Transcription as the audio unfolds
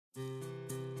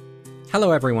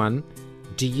Hello, everyone.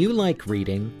 Do you like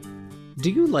reading?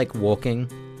 Do you like walking?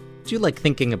 Do you like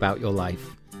thinking about your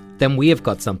life? Then we have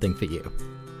got something for you.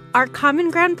 Our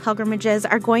Common Ground pilgrimages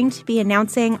are going to be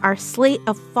announcing our slate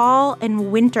of fall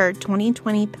and winter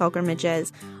 2020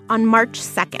 pilgrimages on March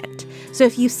 2nd. So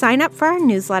if you sign up for our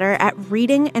newsletter at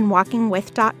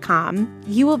readingandwalkingwith.com,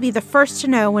 you will be the first to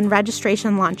know when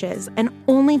registration launches, and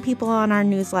only people on our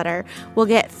newsletter will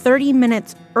get 30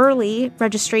 minutes early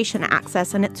registration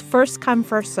access, and it's first come,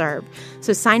 first serve.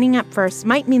 So signing up first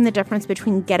might mean the difference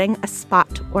between getting a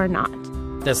spot or not.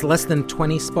 There's less than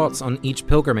 20 spots on each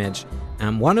pilgrimage,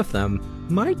 and one of them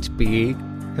might be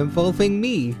involving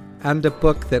me and a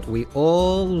book that we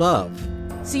all love.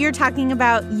 So you're talking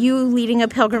about you leading a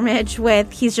pilgrimage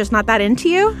with He's Just Not That Into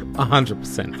You?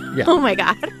 100%, yeah. Oh my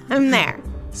God, I'm there.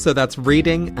 So that's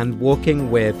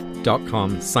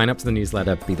readingandwalkingwith.com. Sign up to the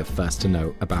newsletter, be the first to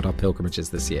know about our pilgrimages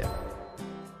this year.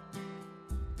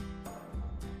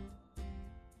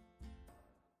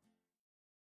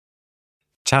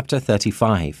 Chapter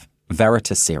 35,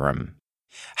 Veritaserum.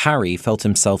 Harry felt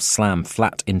himself slam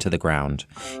flat into the ground.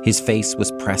 His face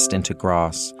was pressed into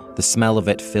grass. The smell of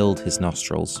it filled his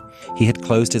nostrils. He had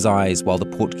closed his eyes while the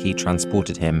portkey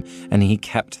transported him, and he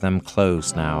kept them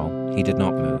closed now. He did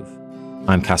not move.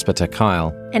 I'm Casper ter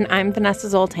Kuile. And I'm Vanessa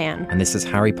Zoltan. And this is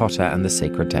Harry Potter and the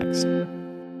Sacred Text.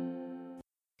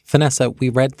 Vanessa, we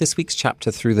read this week's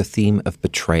chapter through the theme of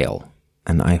betrayal,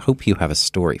 and I hope you have a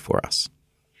story for us.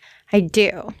 I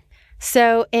do.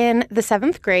 So in the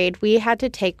 7th grade, we had to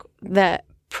take the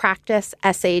practice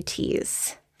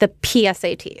SATs, the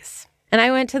PSATs. And I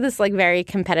went to this very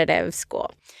competitive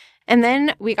school. And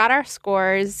then we got our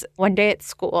scores one day at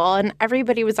school, and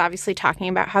everybody was obviously talking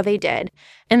about how they did.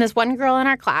 And this one girl in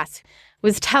our class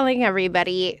was telling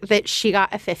everybody that she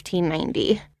got a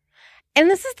 1590. And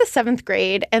this is the 7th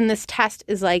grade, and this test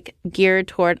is geared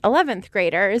toward 11th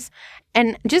graders.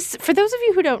 And just for those of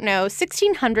you who don't know,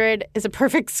 1600 is a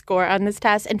perfect score on this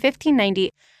test, and 1590,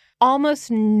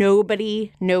 almost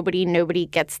nobody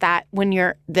gets that when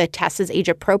the test is age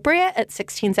appropriate at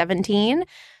 16, 17.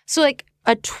 So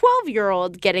a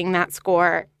 12-year-old getting that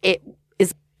score, it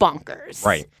is bonkers.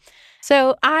 Right.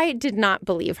 So I did not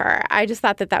believe her. I just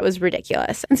thought that was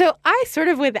ridiculous. And so I sort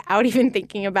of, without even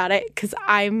thinking about it, because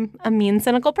I'm a mean,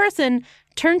 cynical person,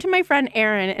 turned to my friend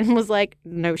Erin and was like,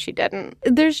 no, she didn't.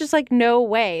 There's just no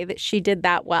way that she did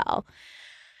that well.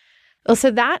 Well, so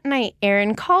that night,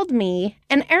 Erin called me,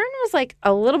 and Erin was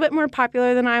a little bit more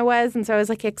popular than I was. And so I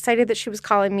was excited that she was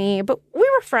calling me, but we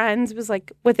were friends. It was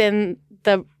within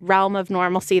the realm of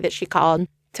normalcy that she called.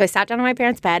 So I sat down on my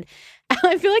parents' bed.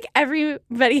 I feel like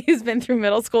everybody who's been through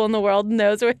middle school in the world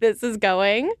knows where this is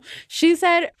going. She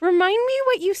said, remind me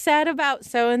what you said about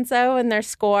so-and-so and their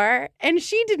score. And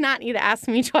she did not need to ask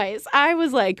me twice. I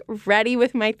was ready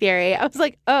with my theory. I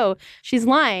was oh, she's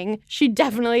lying. She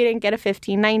definitely didn't get a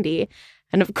 1590.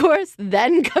 And of course,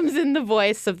 then comes in the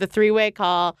voice of the three-way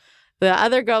call. The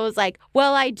other girl was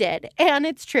well, I did. And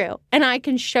it's true. And I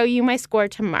can show you my score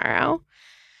tomorrow.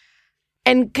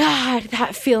 And God,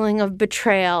 that feeling of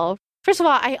betrayal. First of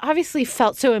all, I obviously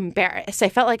felt so embarrassed. I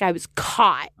felt like I was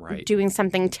caught doing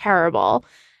something terrible.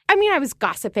 I mean, I was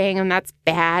gossiping, and that's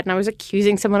bad. And I was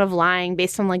accusing someone of lying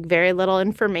based on very little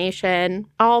information.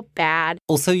 All bad.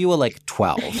 Also, you were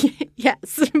 12.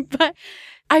 Yes, but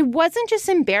I wasn't just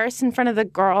embarrassed in front of the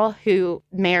girl who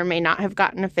may or may not have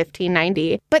gotten a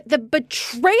 1590, but the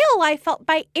betrayal I felt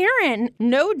by Erin.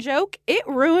 No joke, it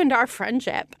ruined our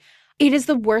friendship. It is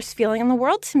the worst feeling in the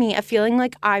world to me, a feeling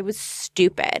like I was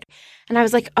stupid. And I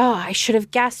was oh, I should have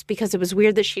guessed, because it was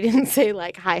weird that she didn't say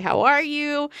hi, how are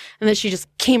you? And that she just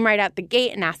came right out the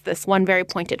gate and asked this one very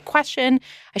pointed question.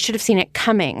 I should have seen it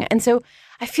coming. And so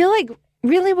I feel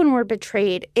really when we're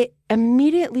betrayed, it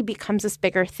immediately becomes this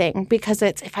bigger thing, because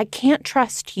it's, if I can't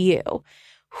trust you,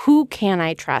 who can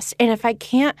I trust? And if I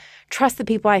can't trust the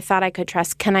people I thought I could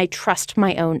trust, can I trust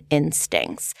my own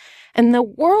instincts? And the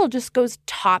world just goes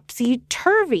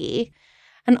topsy-turvy.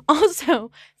 And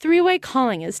also, three-way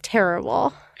calling is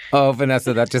terrible. Oh,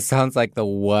 Vanessa, that just sounds like the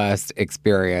worst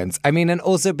experience. I mean, and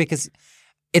also because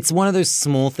it's one of those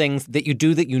small things that you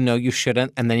do that you know you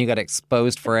shouldn't, and then you get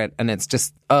exposed for it, and it's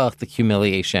just, the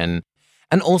humiliation.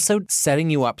 And also setting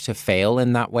you up to fail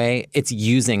in that way, it's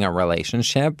using a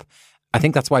relationship. I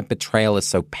think that's why betrayal is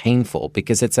so painful,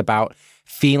 because it's about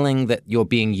feeling that you're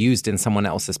being used in someone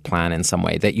else's plan in some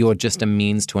way, that you're just a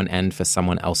means to an end for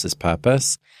someone else's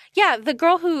purpose. Yeah, the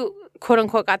girl who, quote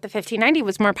unquote, got the 1590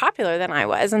 was more popular than I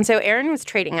was. And so Erin was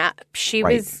trading up. She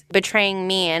was betraying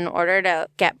me in order to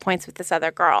get points with this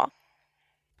other girl.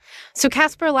 So,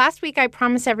 Casper, last week I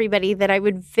promised everybody that I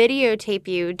would videotape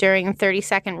you during a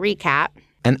 30-second recap.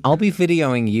 and I'll be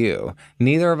videoing you.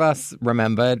 Neither of us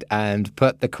remembered and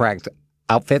put the correct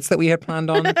outfits that we had planned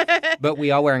on, but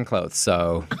we are wearing clothes,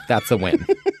 so that's a win.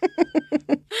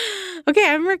 Okay,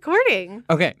 I'm recording.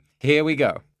 Okay, here we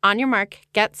go. On your mark,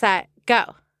 get set,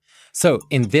 go. So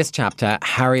in this chapter,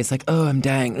 Harry is like, oh, I'm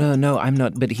dying. Oh, no, I'm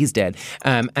not, but he's dead.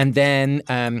 And then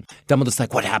Dumbledore's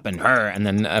like, what happened? Her. And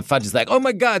then Fudge is like, oh,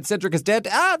 my God, Cedric is dead.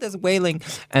 Ah, there's wailing.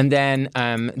 And then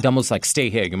Dumbledore's like, stay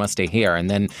here. You must stay here. And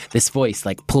then this voice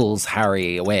like pulls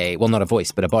Harry away. Well, not a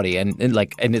voice, but a body. And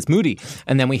it's Moody.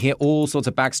 And then we hear all sorts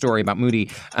of backstory about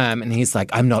Moody. And he's like,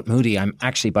 I'm not Moody. I'm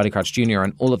actually Barty Crouch Jr.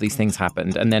 And all of these things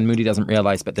happened. And then Moody doesn't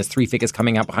realize, but there's 3 figures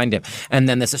coming out behind him. And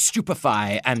then there's a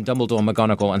stupefy and Dumbledore,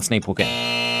 McGonagall, and Snape walk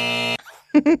in.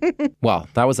 Well,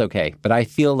 that was okay, but I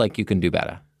feel like you can do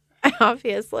better.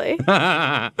 Obviously. All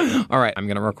right, I'm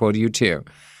going to record you too.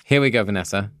 Here we go,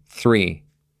 Vanessa. 3,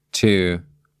 2,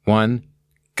 1,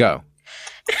 go.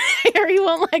 Harry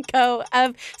won't let go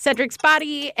of Cedric's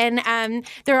body, and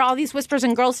there are all these whispers,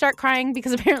 and girls start crying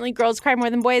because apparently girls cry more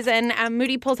than boys, and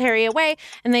Moody pulls Harry away,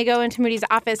 and they go into Moody's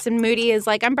office, and Moody is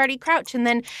like, I'm Barty Crouch, and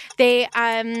then they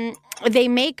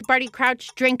make Barty Crouch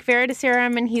drink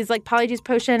Veritaserum, and he's like, Polyjuice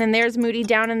Potion, and there's Moody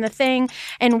down in the thing,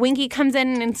 and Winky comes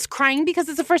in and is crying because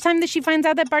it's the first time that she finds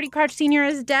out that Barty Crouch Sr.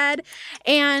 is dead,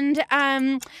 and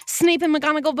Snape and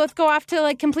McGonagall both go off to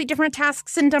like complete different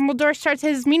tasks, and Dumbledore starts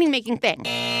his meaning-making thing.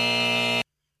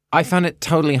 I found it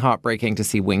totally heartbreaking to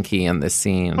see Winky in this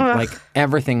scene. Ugh. Like,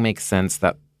 everything makes sense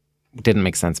that didn't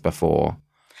make sense before.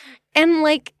 And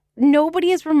like,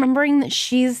 nobody is remembering that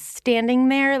she's standing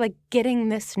there, like, getting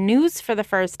this news for the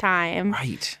first time.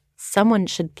 Right. Someone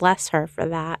should bless her for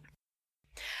that.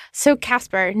 So,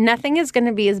 Casper, nothing is going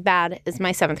to be as bad as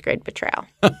my 7th grade betrayal.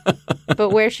 But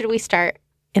where should we start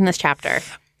in this chapter?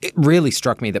 It really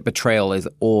struck me that betrayal is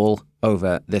all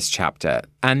over this chapter,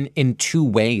 and in 2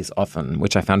 ways often,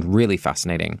 which I found really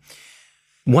fascinating.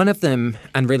 One of them,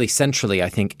 and really centrally, I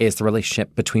think, is the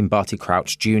relationship between Barty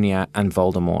Crouch Jr. and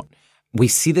Voldemort. We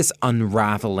see this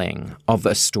unraveling of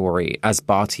a story as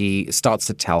Barty starts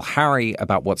to tell Harry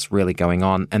about what's really going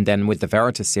on, and then with the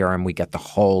Veritaserum, we get the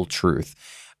whole truth.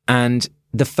 And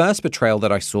the first betrayal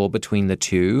that I saw between the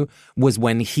two was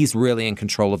when he's really in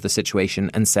control of the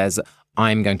situation and says,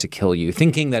 I'm going to kill you,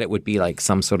 thinking that it would be like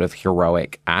some sort of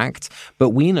heroic act.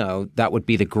 But we know that would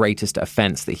be the greatest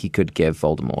offense that he could give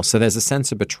Voldemort. So there's a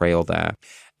sense of betrayal there.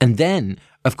 And then,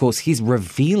 of course, he's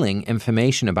revealing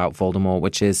information about Voldemort,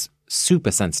 which is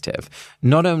super sensitive,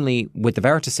 not only with the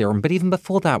Veritaserum, but even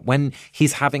before that, when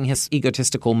he's having his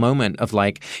egotistical moment of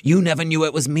like, you never knew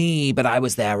it was me, but I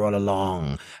was there all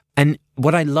along. And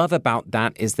what I love about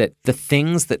that is that the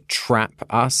things that trap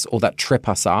us or that trip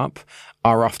us up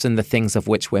are often the things of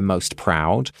which we're most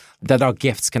proud, that our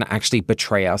gifts can actually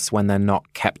betray us when they're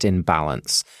not kept in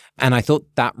balance. And I thought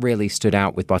that really stood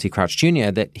out with Barty Crouch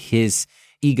Jr., that his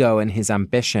ego and his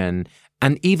ambition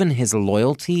and even his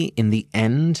loyalty in the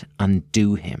end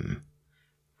undo him.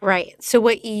 Right. So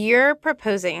what you're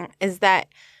proposing is that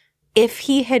if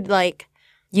he had like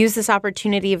used this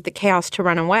opportunity of the chaos to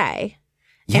run away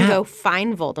and go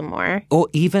find Voldemort. Or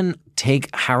even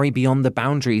take Harry beyond the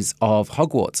boundaries of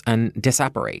Hogwarts and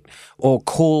disapparate. Or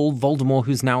call Voldemort,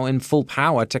 who's now in full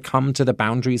power, to come to the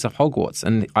boundaries of Hogwarts.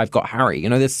 And I've got Harry. You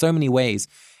know, there's so many ways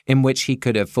in which he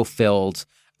could have fulfilled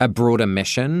a broader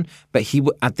mission. But he,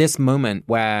 at this moment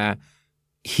where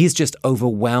he's just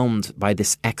overwhelmed by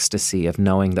this ecstasy of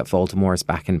knowing that Voldemort is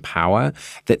back in power,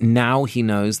 that now he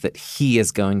knows that he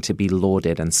is going to be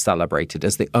lauded and celebrated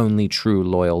as the only true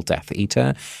loyal Death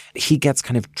Eater, he gets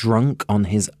kind of drunk on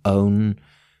his own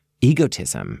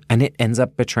egotism, and it ends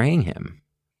up betraying him.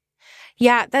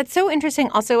 Yeah, that's so interesting.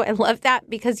 Also, I love that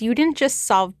because you didn't just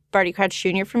solve Barty Crouch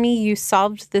Jr. for me. You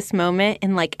solved this moment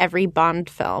in like every Bond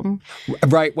film.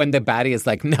 Right, when the baddie is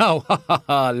like, no,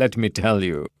 let me tell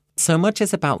you. So much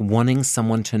is about wanting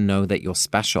someone to know that you're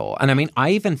special. And I mean,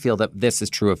 I even feel that this is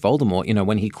true of Voldemort. You know,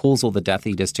 when he calls all the Death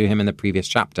Eaters to him in the previous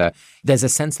chapter, there's a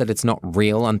sense that it's not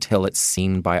real until it's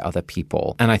seen by other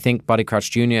people. And I think Barty Crouch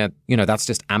Jr., you know, that's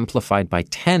just amplified by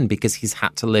 10 because he's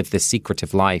had to live this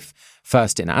secretive life,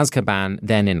 first in Azkaban,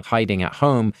 then in hiding at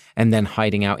home, and then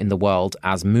hiding out in the world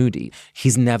as Moody.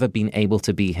 He's never been able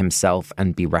to be himself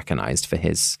and be recognized for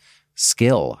his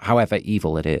skill, however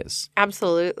evil it is.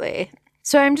 Absolutely.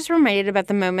 So I'm just reminded about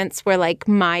the moments where, like,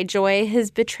 my joy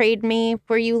has betrayed me,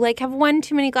 where you, like, have one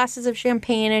too many glasses of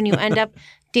champagne and you end up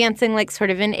dancing like sort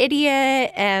of an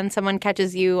idiot and someone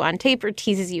catches you on tape or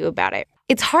teases you about it.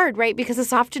 It's hard, right? Because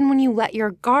it's often when you let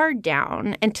your guard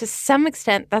down. And to some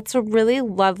extent, that's a really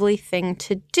lovely thing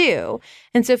to do.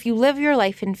 And so if you live your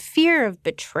life in fear of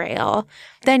betrayal,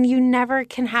 then you never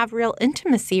can have real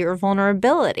intimacy or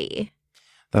vulnerability.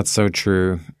 That's so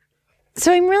true.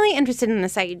 So I'm really interested in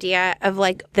this idea of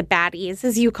like the baddies,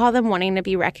 as you call them, wanting to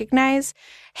be recognized.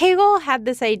 Hegel had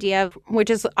this idea of, which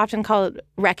is often called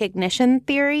recognition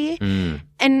theory.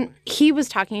 And he was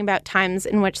talking about times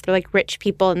in which they're like rich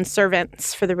people and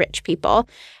servants for the rich people,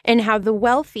 and how the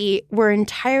wealthy were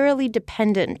entirely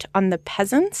dependent on the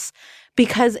peasants,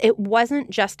 because it wasn't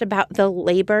just about the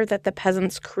labor that the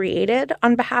peasants created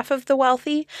on behalf of the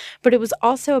wealthy, but it was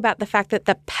also about the fact that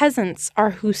the peasants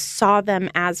are who saw them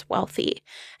as wealthy.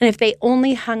 And if they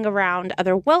only hung around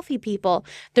other wealthy people,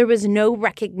 there was no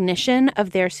recognition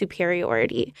of their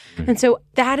superiority. And so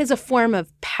that is a form of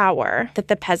power that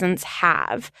the peasants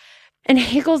have. And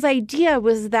Hegel's idea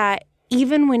was that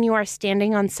even when you are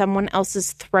standing on someone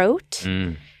else's throat,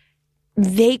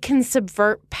 they can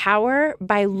subvert power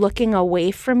by looking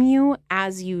away from you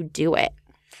as you do it.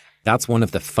 That's one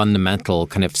of the fundamental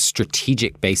kind of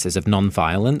strategic bases of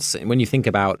nonviolence. When you think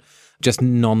about just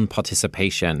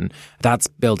non-participation, that's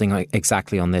building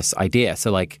exactly on this idea.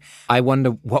 So like, I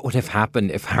wonder what would have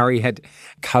happened if Harry had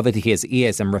covered his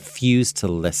ears and refused to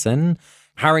listen.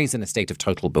 Harry's in a state of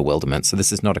total bewilderment. So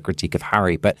this is not a critique of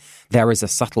Harry, but there is a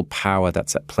subtle power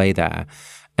that's at play there.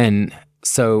 And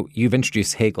so you've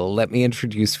introduced Hegel. Let me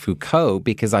introduce Foucault,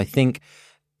 because I think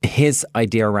his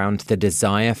idea around the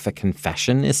desire for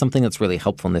confession is something that's really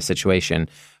helpful in this situation.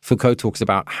 Foucault talks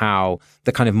about how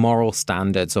the kind of moral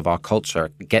standards of our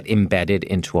culture get embedded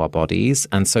into our bodies.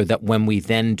 And so that when we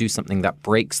then do something that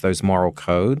breaks those moral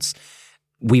codes,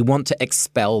 we want to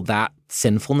expel that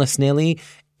sinfulness nearly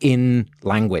in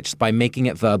language. By making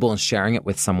it verbal and sharing it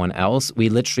with someone else, we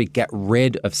literally get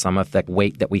rid of some of the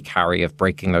weight that we carry of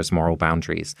breaking those moral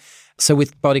boundaries. So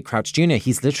with Barty Crouch Jr.,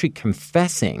 he's literally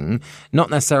confessing, not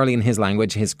necessarily in his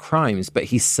language, his crimes, but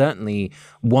he's certainly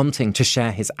wanting to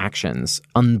share his actions,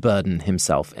 unburden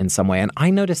himself in some way. And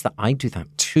I notice that I do that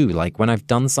too. Like when I've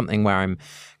done something where I'm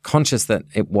conscious that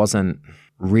it wasn't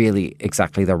really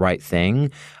exactly the right thing,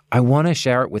 I want to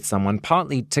share it with someone,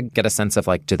 partly to get a sense of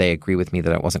like, do they agree with me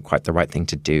that it wasn't quite the right thing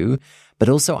to do? But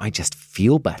also I just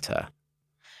feel better.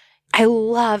 I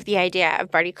love the idea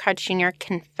of Barty Crouch Jr.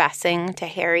 confessing to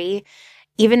Harry,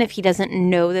 even if he doesn't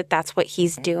know that that's what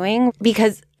he's doing,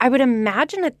 because I would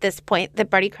imagine at this point that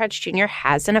Barty Crouch Jr.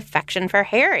 has an affection for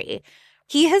Harry.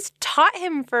 He has taught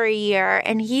him for a year,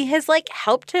 and he has like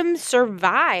helped him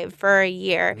survive for a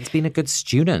year. He's been a good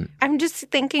student. I'm just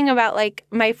thinking about like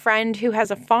my friend who has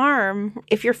a farm.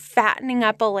 If you're fattening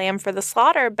up a lamb for the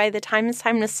slaughter, by the time it's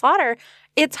time to slaughter,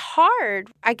 it's hard.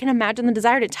 I can imagine the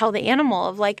desire to tell the animal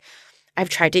of like, I've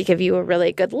tried to give you a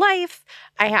really good life.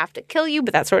 I have to kill you,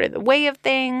 but that's sort of the way of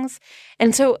things.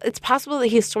 And so it's possible that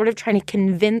he's sort of trying to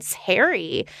convince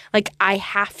Harry, like, I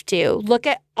have to. Look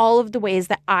at all of the ways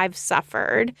that I've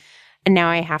suffered, and now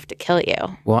I have to kill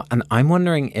you. Well, and I'm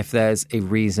wondering if there's a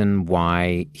reason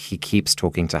why he keeps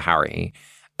talking to Harry.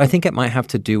 I think it might have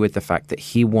to do with the fact that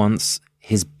he wants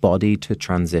his body to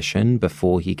transition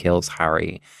before he kills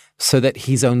Harry, so that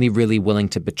he's only really willing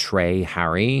to betray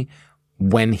Harry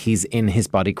when he's in his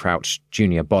Barty Crouch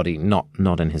Jr. body,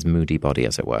 not in his moody body,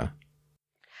 as it were.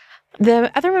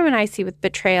 The other moment I see with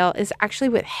betrayal is actually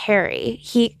with Harry.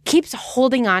 He keeps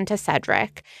holding on to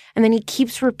Cedric, and then he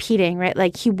keeps repeating, right,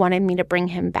 like he wanted me to bring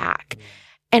him back.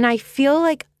 And I feel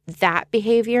like that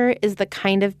behavior is the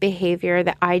kind of behavior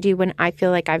that I do when I feel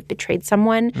like I've betrayed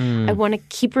someone. I want to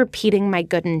keep repeating my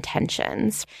good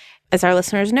intentions. As our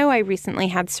listeners know, I recently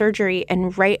had surgery,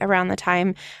 and right around the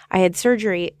time I had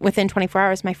surgery, within 24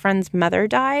 hours, my friend's mother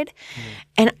died.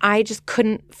 And I just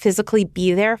couldn't physically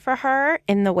be there for her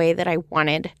in the way that I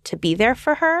wanted to be there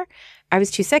for her. I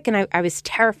was too sick, and I was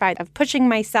terrified of pushing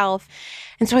myself.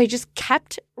 And so I just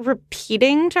kept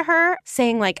repeating to her,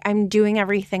 saying, like, I'm doing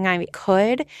everything I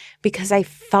could because I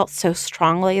felt so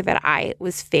strongly that I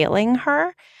was failing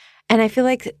her. And I feel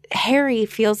like Harry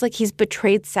feels like he's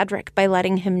betrayed Cedric by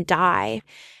letting him die.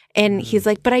 And he's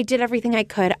like, but I did everything I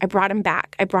could. I brought him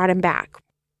back.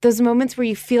 Those moments where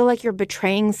you feel like you're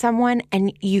betraying someone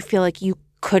and you feel like you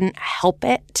couldn't help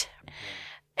it.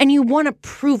 And you want to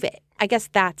prove it. I guess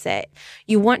that's it.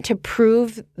 You want to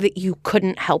prove that you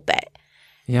couldn't help it.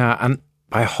 Yeah, and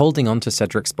by holding on to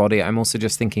Cedric's body, I'm also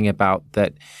just thinking about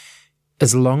that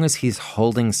as long as he's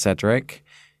holding Cedric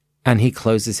and he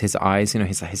closes his eyes,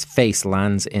 his face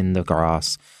lands in the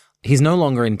grass, he's no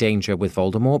longer in danger with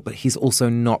Voldemort, but he's also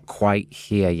not quite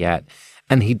here yet.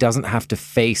 And he doesn't have to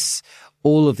face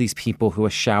all of these people who are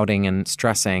shouting and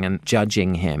stressing and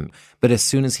judging him. But as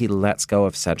soon as he lets go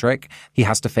of Cedric, he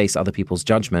has to face other people's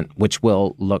judgment, which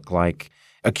will look like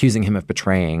accusing him of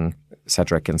betraying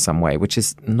Cedric in some way, which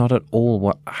is not at all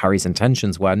what Harry's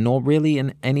intentions were, nor really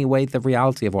in any way the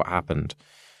reality of what happened.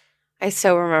 I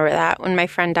so remember that. When my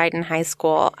friend died in high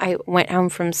school, I went home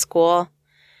from school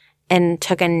and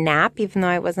took a nap, even though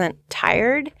I wasn't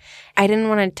tired. I didn't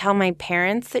want to tell my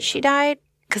parents that she died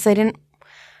because I didn't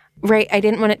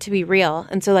want it to be real.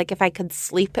 And so, like, if I could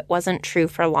sleep, it wasn't true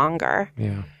for longer.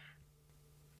 Yeah.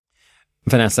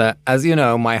 Vanessa, as you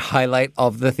know, my highlight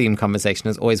of the theme conversation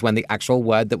is always when the actual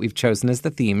word that we've chosen as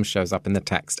the theme shows up in the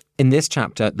text. In this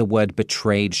chapter, the word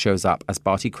betrayed shows up as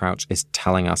Barty Crouch is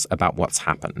telling us about what's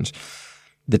happened.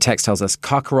 The text tells us,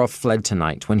 Karkaroff fled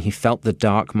tonight when he felt the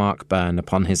dark mark burn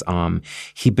upon his arm.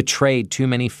 He betrayed too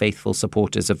many faithful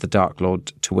supporters of the Dark Lord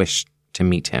to wish to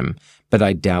meet him, but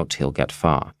I doubt he'll get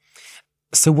far.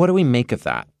 So what do we make of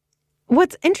that?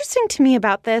 What's interesting to me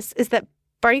about this is that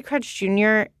Barty Crouch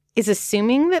Jr. is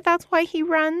assuming that that's why he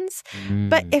runs.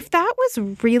 But if that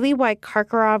was really why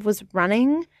Karkaroff was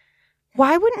running,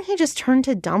 why wouldn't he just turn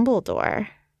to Dumbledore?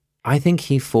 I think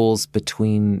he falls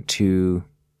between two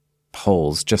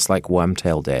poles, just like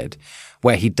Wormtail did,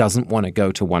 where he doesn't want to go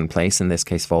to one place, in this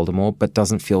case Voldemort, but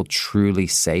doesn't feel truly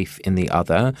safe in the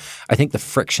other. I think the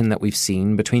friction that we've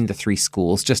seen between the three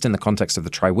schools, just in the context of the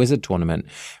Triwizard Tournament,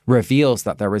 reveals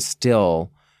that there is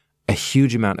still a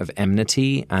huge amount of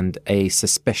enmity and a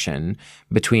suspicion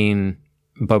between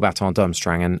Beauxbaton,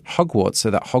 Durmstrang, and Hogwarts, so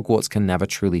that Hogwarts can never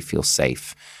truly feel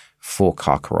safe for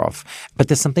Karkaroff. But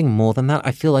there's something more than that.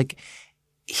 I feel like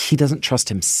he doesn't trust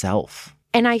himself.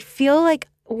 And I feel like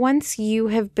once you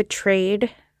have betrayed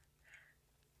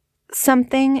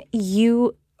something,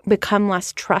 you become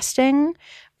less trusting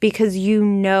because you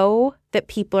know that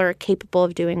people are capable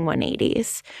of doing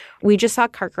 180s. We just saw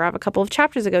Karkaroff a couple of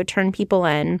chapters ago turn people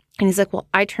in. And he's like, well,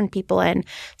 I turn people in.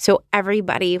 So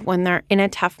everybody, when they're in a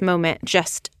tough moment,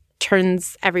 just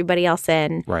turns everybody else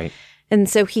in. Right. And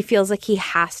so he feels like he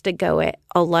has to go it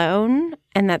alone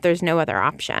and that there's no other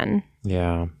option.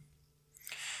 Yeah.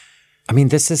 I mean,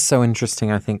 this is so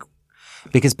interesting, I think,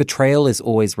 because betrayal is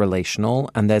always relational,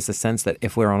 and there's a sense that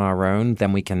if we're on our own,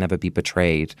 then we can never be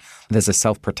betrayed. There's a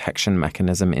self-protection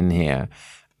mechanism in here.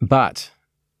 But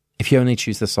if you only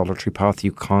choose the solitary path,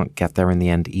 you can't get there in the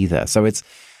end either. So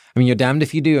you're damned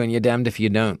if you do and you're damned if you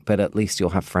don't, but at least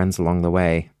you'll have friends along the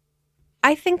way.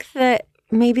 I think that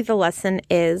maybe the lesson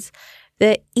is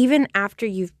that even after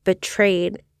you've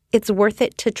betrayed, it's worth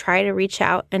it to try to reach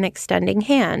out an extending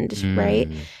hand, right?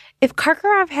 If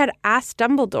Karkaroff had asked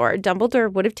Dumbledore,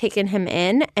 Dumbledore would have taken him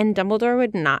in and Dumbledore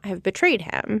would not have betrayed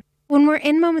him. When we're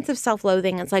in moments of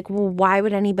self-loathing, it's like, well, why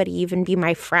would anybody even be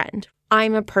my friend?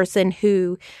 I'm a person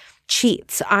who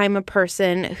cheats. I'm a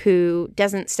person who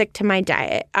doesn't stick to my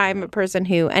diet. I'm a person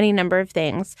who any number of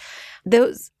things.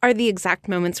 Those are the exact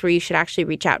moments where you should actually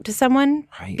reach out to someone,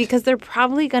 right? Because they're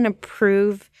probably going to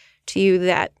prove to you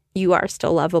that you are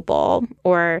still lovable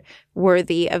or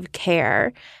worthy of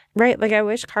care. Right. Like, I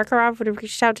wish Karkaroff would have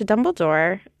reached out to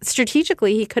Dumbledore.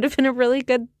 Strategically, he could have been a really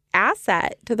good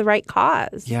asset to the right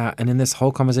cause. Yeah. And in this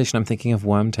whole conversation, I'm thinking of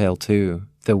Wormtail, too.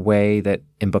 The way that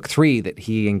in book 3 that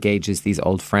he engages these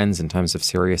old friends in terms of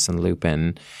Sirius and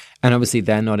Lupin. And obviously,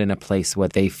 they're not in a place where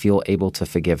they feel able to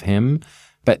forgive him.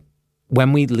 But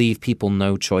when we leave people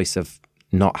no choice of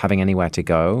not having anywhere to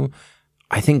go,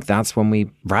 I think that's when we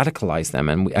radicalize them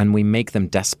and we make them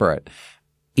desperate.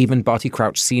 Even Barty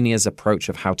Crouch Sr.'s approach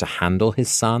of how to handle his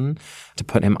son, to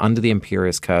put him under the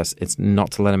Imperious Curse, it's not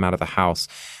to let him out of the house.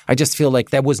 I just feel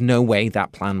like there was no way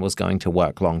that plan was going to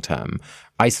work long term.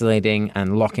 Isolating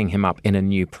and locking him up in a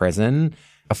new prison,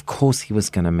 of course he was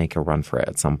going to make a run for it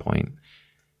at some point.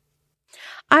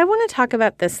 I want to talk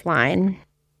about this line.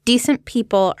 Decent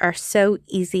people are so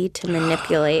easy to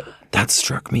manipulate. That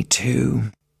struck me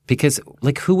too. Because,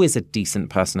 like, who is a decent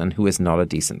person and who is not a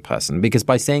decent person? Because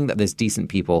by saying that there's decent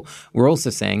people, we're also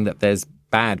saying that there's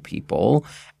bad people.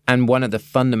 And one of the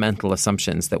fundamental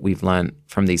assumptions that we've learned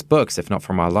from these books, if not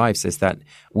from our lives, is that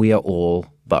we are all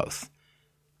both.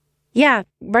 Yeah.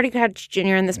 Barty Crouch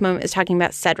Jr. in this moment is talking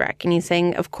about Cedric. And he's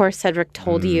saying, of course, Cedric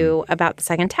told you about the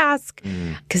second task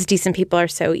because decent people are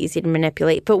so easy to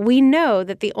manipulate. But we know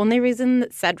that the only reason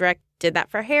that Cedric did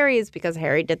that for Harry is because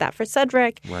Harry did that for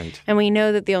Cedric. Right. And we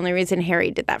know that the only reason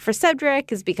Harry did that for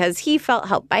Cedric is because he felt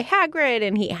helped by Hagrid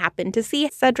and he happened to see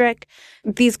Cedric.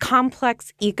 These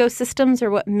complex ecosystems are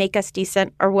what make us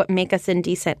decent or what make us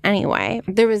indecent anyway.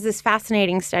 There was this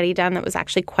fascinating study done that was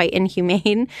actually quite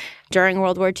inhumane during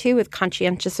World War II with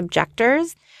conscientious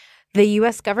objectors. the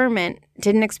U.S. government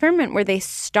did an experiment where they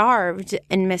starved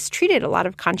and mistreated a lot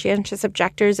of conscientious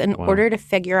objectors in order to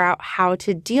figure out how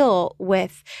to deal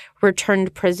with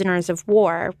returned prisoners of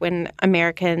war when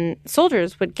American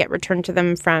soldiers would get returned to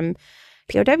them from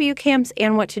POW camps,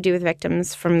 and what to do with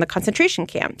victims from the concentration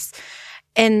camps.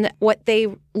 And what they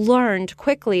learned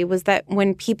quickly was that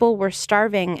when people were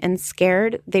starving and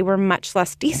scared, they were much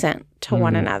less decent to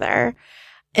one another,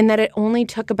 and that it only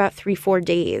took about 3-4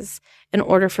 days in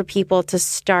order for people to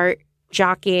start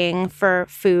jockeying for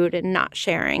food and not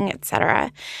sharing, et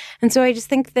cetera. And so I just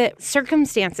think that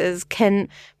circumstances can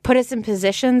put us in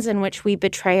positions in which we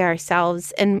betray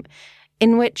ourselves and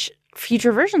in which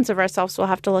future versions of ourselves will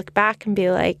have to look back and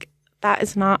be like, that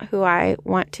is not who I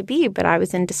want to be, but I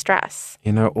was in distress.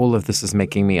 You know, all of this is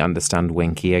making me understand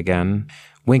Winky again.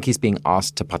 Winky's being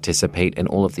asked to participate in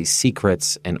all of these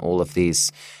secrets and all of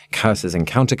these curses and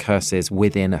counter curses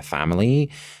within a family.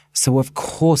 So of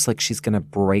course, like, she's going to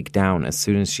break down as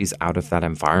soon as she's out of that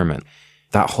environment.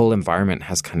 That whole environment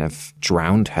has kind of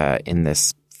drowned her in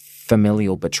this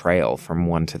familial betrayal from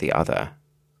one to the other.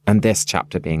 And this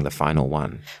chapter being the final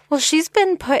one. Well, she's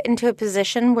been put into a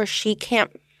position where she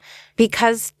can't,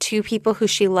 because two people who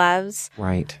she loves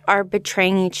are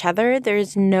betraying each other,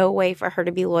 there's no way for her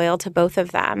to be loyal to both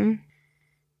of them.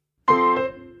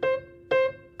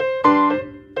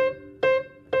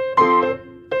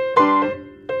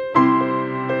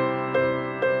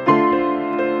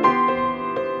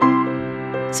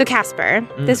 So, Casper,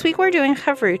 this week we're doing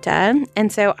Chavruta,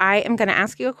 and so I am going to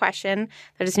ask you a question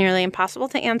that is nearly impossible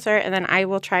to answer, and then I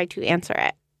will try to answer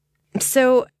it.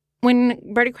 So, when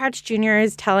Barty Crouch Jr.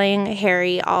 is telling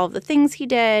Harry all of the things he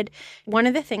did, one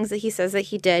of the things that he says that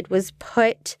he did was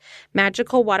put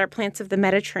magical water plants of the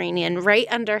Mediterranean right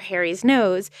under Harry's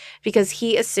nose because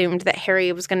he assumed that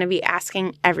Harry was going to be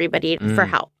asking everybody for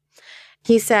help.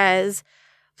 He says,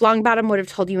 Longbottom would have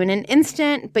told you in an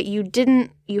instant, but you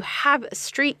didn't. You have a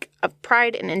streak of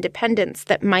pride and independence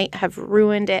that might have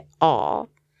ruined it all.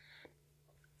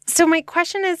 So my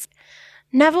question is,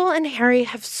 Neville and Harry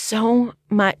have so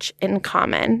much in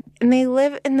common, and they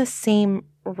live in the same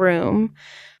room.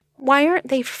 Why aren't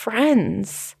they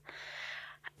friends?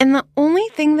 And the only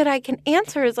thing that I can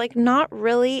answer is, like, not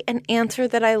really an answer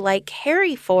that I like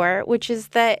Harry for, which is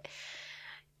that,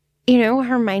 you know,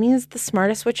 Hermione is the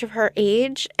smartest witch of her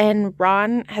age, and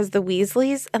Ron has the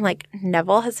Weasleys, and, like,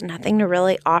 Neville has nothing to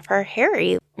really offer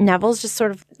Harry. Neville's just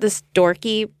sort of this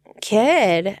dorky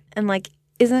kid and, like,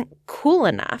 isn't cool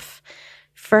enough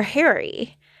for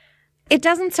Harry. It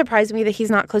doesn't surprise me that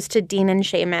he's not close to Dean and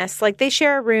Seamus. Like, they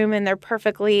share a room and they're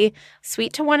perfectly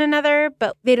sweet to one another,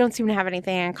 but they don't seem to have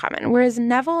anything in common. Whereas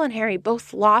Neville and Harry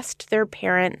both lost their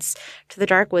parents to the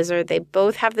Dark Wizard. They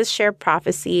both have this shared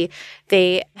prophecy.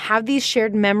 They have these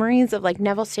shared memories of, like,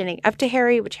 Neville standing up to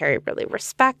Harry, which Harry really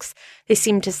respects. They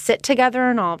seem to sit together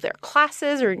in all of their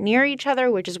classes or near each other,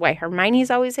 which is why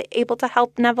Hermione's always able to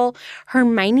help Neville.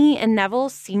 Hermione and Neville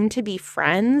seem to be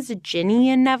friends. Ginny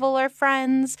and Neville are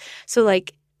friends. So,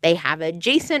 like, they have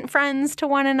adjacent friends to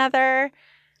one another.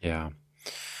 Yeah.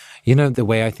 You know, the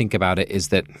way I think about it is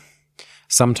that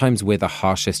sometimes we're the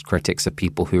harshest critics of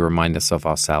people who remind us of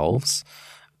ourselves.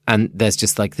 And there's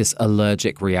just, like, this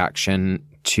allergic reaction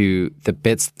to the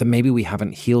bits that maybe we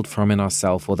haven't healed from in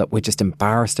ourselves, or that we're just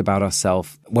embarrassed about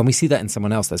ourselves. When we see that in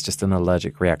someone else, there's just an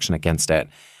allergic reaction against it.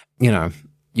 You know,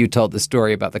 you told the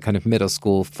story about the kind of middle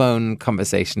school phone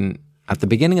conversation at the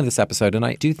beginning of this episode, and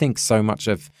I do think so much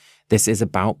of this is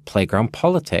about playground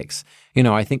politics. You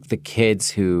know, I think the kids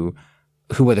who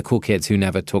were the cool kids who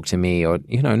never talked to me, or,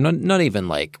 you know, not even,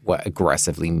 like, were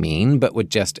aggressively mean, but would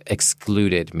just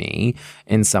excluded me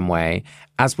in some way.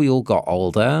 As we all got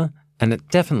older, and it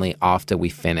definitely after we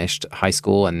finished high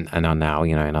school and are now,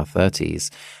 you know, in our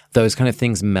 30s, those kind of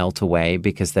things melt away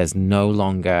because there's no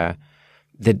longer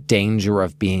the danger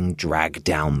of being dragged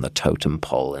down the totem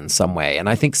pole in some way. And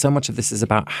I think so much of this is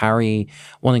about Harry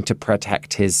wanting to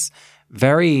protect his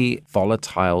very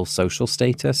volatile social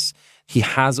status. He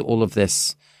has all of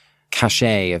this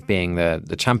cachet of being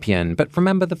the champion. But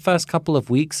remember, the first couple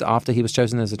of weeks after he was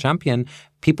chosen as a champion,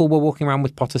 people were walking around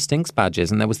with Potter Stinks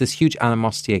badges, and there was this huge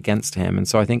animosity against him. And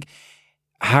so I think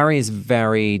Harry is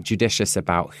very judicious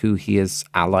about who he is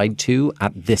allied to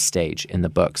at this stage in the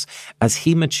books. As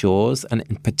he matures, and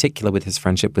in particular with his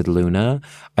friendship with Luna,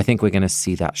 I think we're going to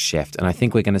see that shift. And I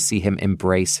think we're going to see him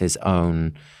embrace his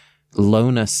own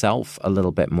loner self a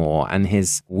little bit more, and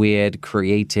his weird,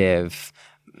 creative,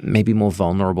 maybe more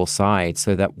vulnerable side,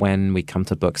 so that when we come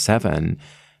to book 7,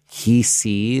 he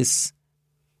sees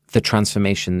the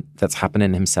transformation that's happened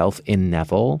in himself in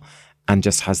Neville and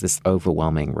just has this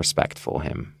overwhelming respect for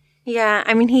him. Yeah,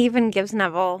 I mean, he even gives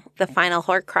Neville the final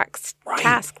Horcrux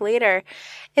task later.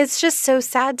 It's just so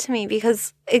sad to me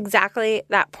because exactly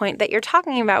that point that you're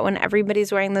talking about when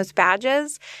everybody's wearing those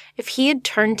badges, if he had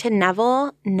turned to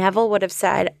Neville, Neville would have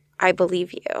said, I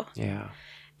believe you. Yeah.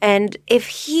 And if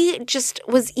he just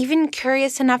was even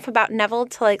curious enough about Neville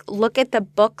to like look at the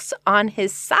books on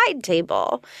his side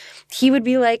table, he would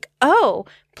be like, oh,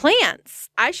 plants.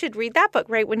 I should read that book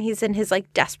right when he's in his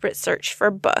like desperate search for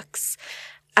books.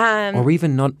 Or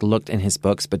even not looked in his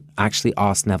books, but actually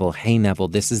asked Neville, hey, Neville,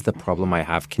 this is the problem I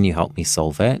have. Can you help me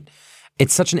solve it?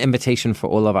 It's such an invitation for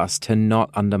all of us to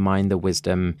not undermine the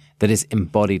wisdom that is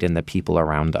embodied in the people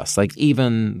around us, like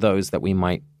even those that we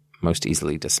might most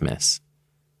easily dismiss.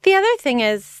 The other thing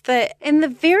is that in the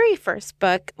very first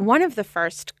book, one of the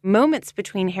first moments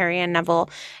between Harry and Neville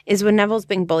is when Neville's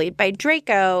being bullied by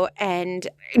Draco, and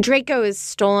Draco is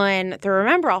stolen the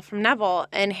Remember-All from Neville,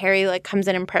 and Harry like comes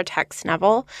in and protects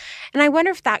Neville. And I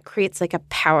wonder if that creates like a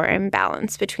power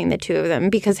imbalance between the two of them,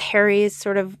 because Harry is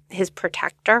sort of his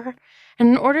protector. And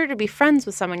in order to be friends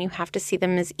with someone, you have to see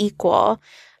them as equal.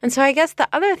 And so I guess the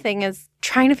other thing is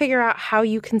trying to figure out how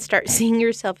you can start seeing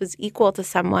yourself as equal to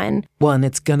someone. Well, and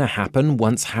it's going to happen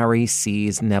once Harry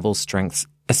sees Neville's strengths,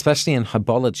 especially in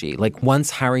herbology. Like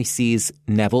once Harry sees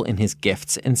Neville in his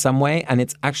gifts in some way, and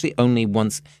it's actually only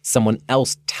once someone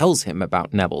else tells him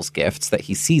about Neville's gifts that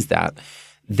he sees that,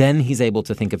 then he's able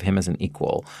to think of him as an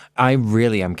equal. I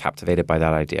really am captivated by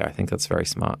that idea. I think that's very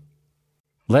smart.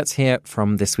 Let's hear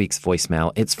from this week's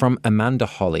voicemail. It's from Amanda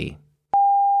Holly.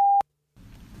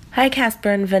 Hi,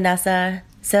 Casper and Vanessa.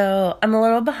 So I'm a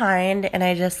little behind, and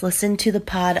I just listened to the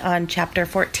pod on Chapter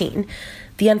 14,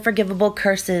 The Unforgivable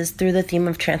Curses Through the Theme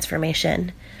of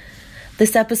Transformation.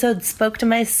 This episode spoke to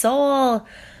my soul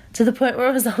to the point where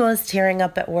I was almost tearing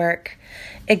up at work.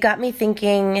 It got me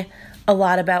thinking a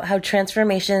lot about how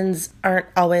transformations aren't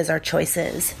always our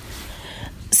choices.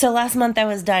 So last month I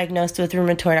was diagnosed with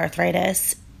rheumatoid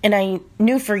arthritis, and I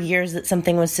knew for years that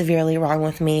something was severely wrong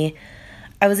with me.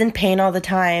 I was in pain all the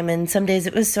time, and some days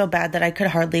it was so bad that I could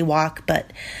hardly walk,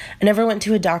 but I never went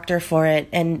to a doctor for it,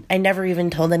 and I never even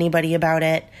told anybody about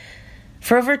it.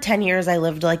 For over 10 years, I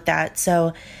lived like that,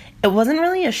 so it wasn't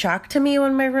really a shock to me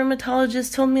when my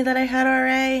rheumatologist told me that I had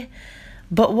RA.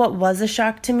 But what was a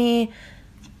shock to me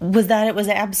was that it was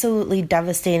absolutely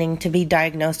devastating to be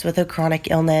diagnosed with a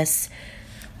chronic illness.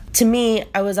 To me,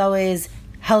 I was always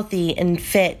healthy and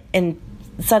fit, and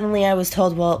suddenly I was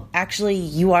told, well, actually,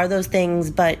 you are those things,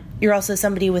 but you're also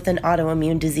somebody with an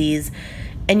autoimmune disease,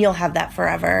 and you'll have that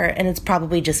forever, and it's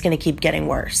probably just going to keep getting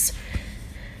worse.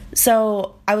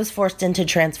 So I was forced into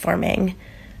transforming.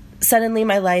 Suddenly,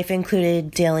 my life included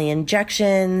daily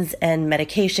injections and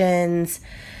medications,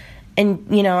 and,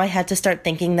 I had to start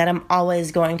thinking that I'm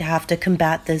always going to have to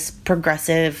combat this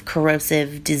progressive,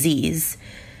 corrosive disease.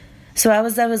 So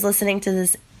as I was listening to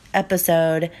this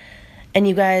episode, and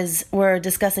you guys were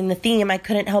discussing the theme, I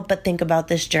couldn't help but think about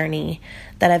this journey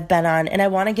that I've been on. And I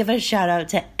want to give a shout out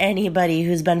to anybody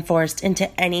who's been forced into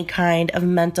any kind of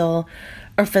mental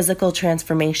or physical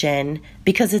transformation,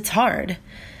 because it's hard.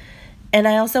 And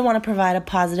I also want to provide a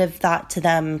positive thought to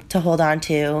them to hold on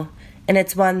to. And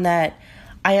it's one that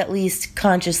I at least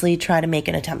consciously try to make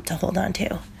an attempt to hold on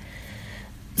to.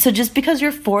 So just because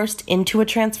you're forced into a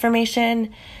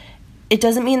transformation, it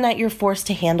doesn't mean that you're forced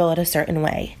to handle it a certain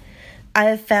way. I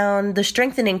have found the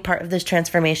strengthening part of this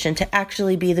transformation to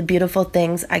actually be the beautiful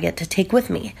things I get to take with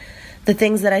me. The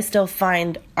things that I still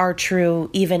find are true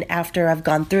even after I've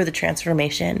gone through the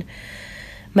transformation.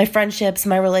 My friendships,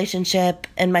 my relationship,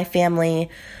 and my family,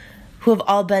 who have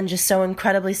all been just so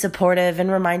incredibly supportive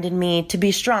and reminded me to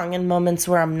be strong in moments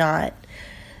where I'm not.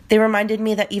 They reminded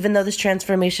me that even though this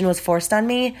transformation was forced on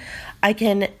me, I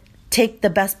can take the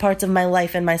best parts of my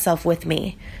life and myself with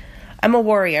me. I'm a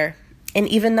warrior. And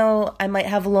even though I might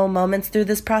have low moments through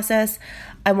this process,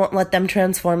 I won't let them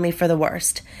transform me for the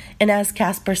worst. And as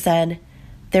Casper said,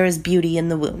 there is beauty in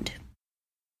the wound.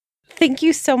 Thank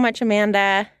you so much,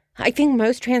 Amanda. I think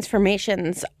most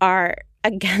transformations are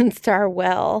against our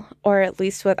will, or at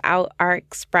least without our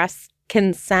express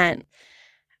consent.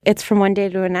 It's from one day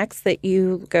to the next that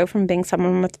you go from being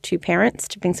someone with two parents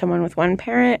to being someone with one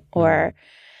parent, or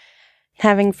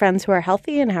having friends who are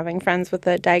healthy and having friends with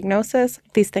a diagnosis.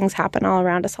 These things happen all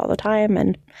around us all the time.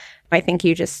 And I think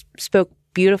you just spoke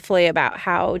beautifully about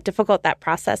how difficult that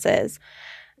process is.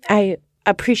 I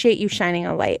appreciate you shining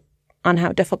a light on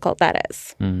how difficult that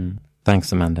is.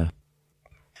 Thanks, Amanda.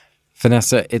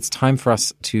 Vanessa, it's time for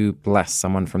us to bless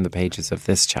someone from the pages of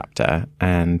this chapter.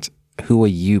 And who are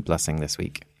you blessing this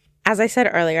week? As I said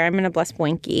earlier, I'm going to bless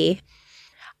Winky.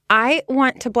 I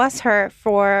want to bless her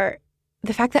for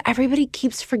the fact that everybody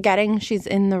keeps forgetting she's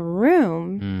in the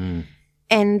room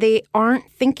and they aren't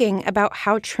thinking about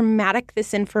how traumatic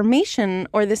this information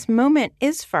or this moment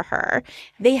is for her.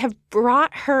 They have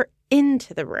brought her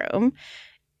into the room,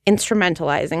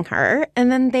 instrumentalizing her,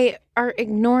 and then they are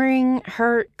ignoring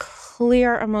her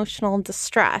clear emotional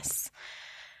distress.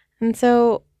 And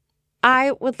so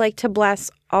I would like to bless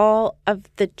all of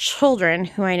the children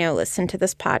who I know listen to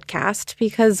this podcast,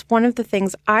 because one of the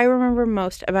things I remember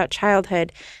most about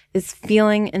childhood is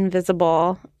feeling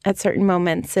invisible at certain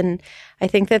moments. And I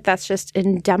think that that's just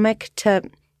endemic to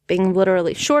being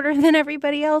literally shorter than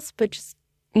everybody else, but just,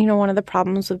 one of the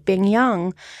problems with being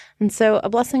young. And so a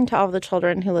blessing to all of the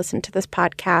children who listen to this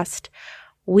podcast.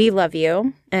 We love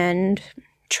you and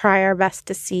try our best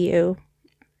to see you,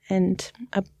 and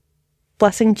a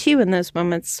blessing to you in those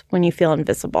moments when you feel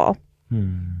invisible.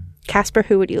 Casper,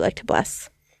 who would you like to bless?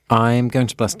 I'm going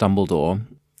to bless Dumbledore.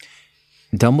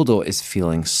 Dumbledore is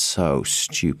feeling so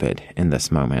stupid in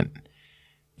this moment.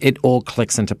 It all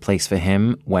clicks into place for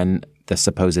him when the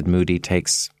supposed Moody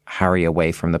takes Harry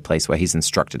away from the place where he's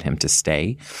instructed him to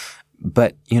stay.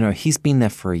 But, he's been there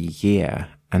for a year.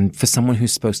 And for someone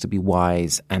who's supposed to be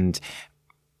wise and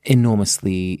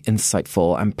enormously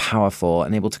insightful and powerful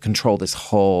and able to control this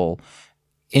whole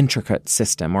intricate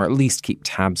system, or at least keep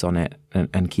tabs on it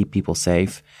and keep people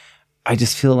safe, I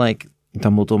just feel like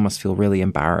Dumbledore must feel really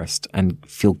embarrassed and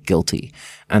feel guilty.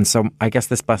 And so I guess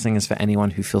this blessing is for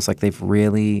anyone who feels like they've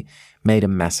really made a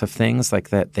mess of things, like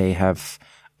that they have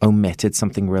omitted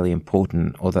something really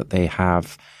important, or that they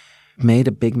have made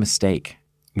a big mistake,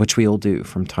 which we all do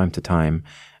from time to time.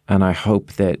 And I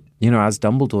hope that, as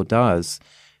Dumbledore does,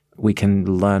 we can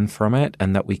learn from it,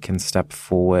 and that we can step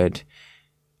forward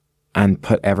and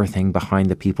put everything behind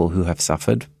the people who have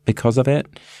suffered because of it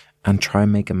and try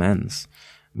and make amends,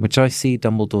 which I see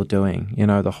Dumbledore doing.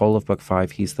 The whole of Book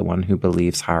 5, he's the one who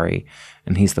believes Harry,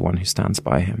 and he's the one who stands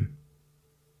by him.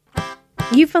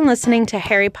 You've been listening to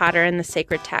Harry Potter and the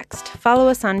Sacred Text. Follow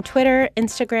us on Twitter,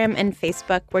 Instagram, and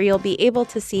Facebook, where you'll be able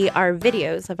to see our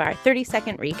videos of our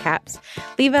 30-second recaps.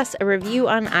 Leave us a review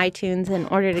on iTunes in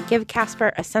order to give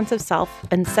Casper a sense of self,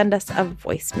 and send us a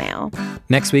voicemail.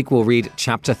 Next week, we'll read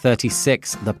Chapter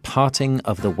 36, The Parting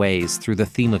of the Ways, through the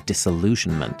theme of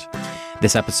disillusionment.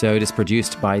 This episode is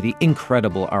produced by the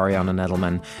incredible Ariana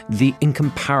Nedelman, the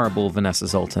incomparable Vanessa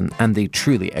Zoltan, and the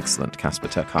truly excellent Casper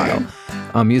ter Kuile.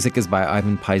 Our music is by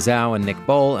Ivan Paisau and Nick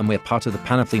Boll, and we're part of the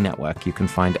Panoply Network. You can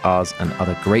find ours and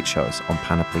other great shows on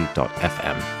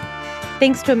panoply.fm.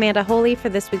 Thanks to Amanda Holy for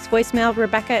this week's voicemail,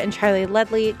 Rebecca and Charlie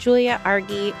Ledley, Julia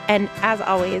Argy, and as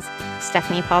always,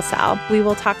 Stephanie Paulsell. We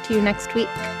will talk to you next week.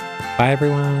 Bye,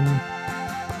 everyone.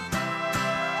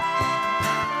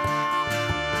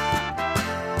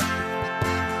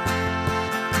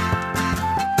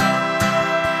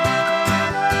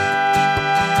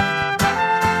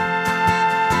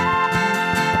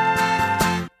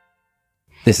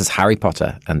 This is Harry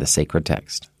Potter and the Sacred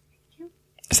Text.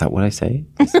 Is that what I say?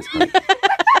 I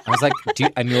was like,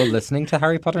 and you're listening to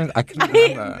Harry Potter? I couldn't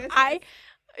remember. I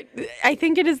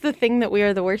think it is the thing that we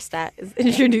are the worst at, is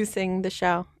introducing the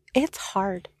show. It's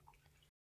hard.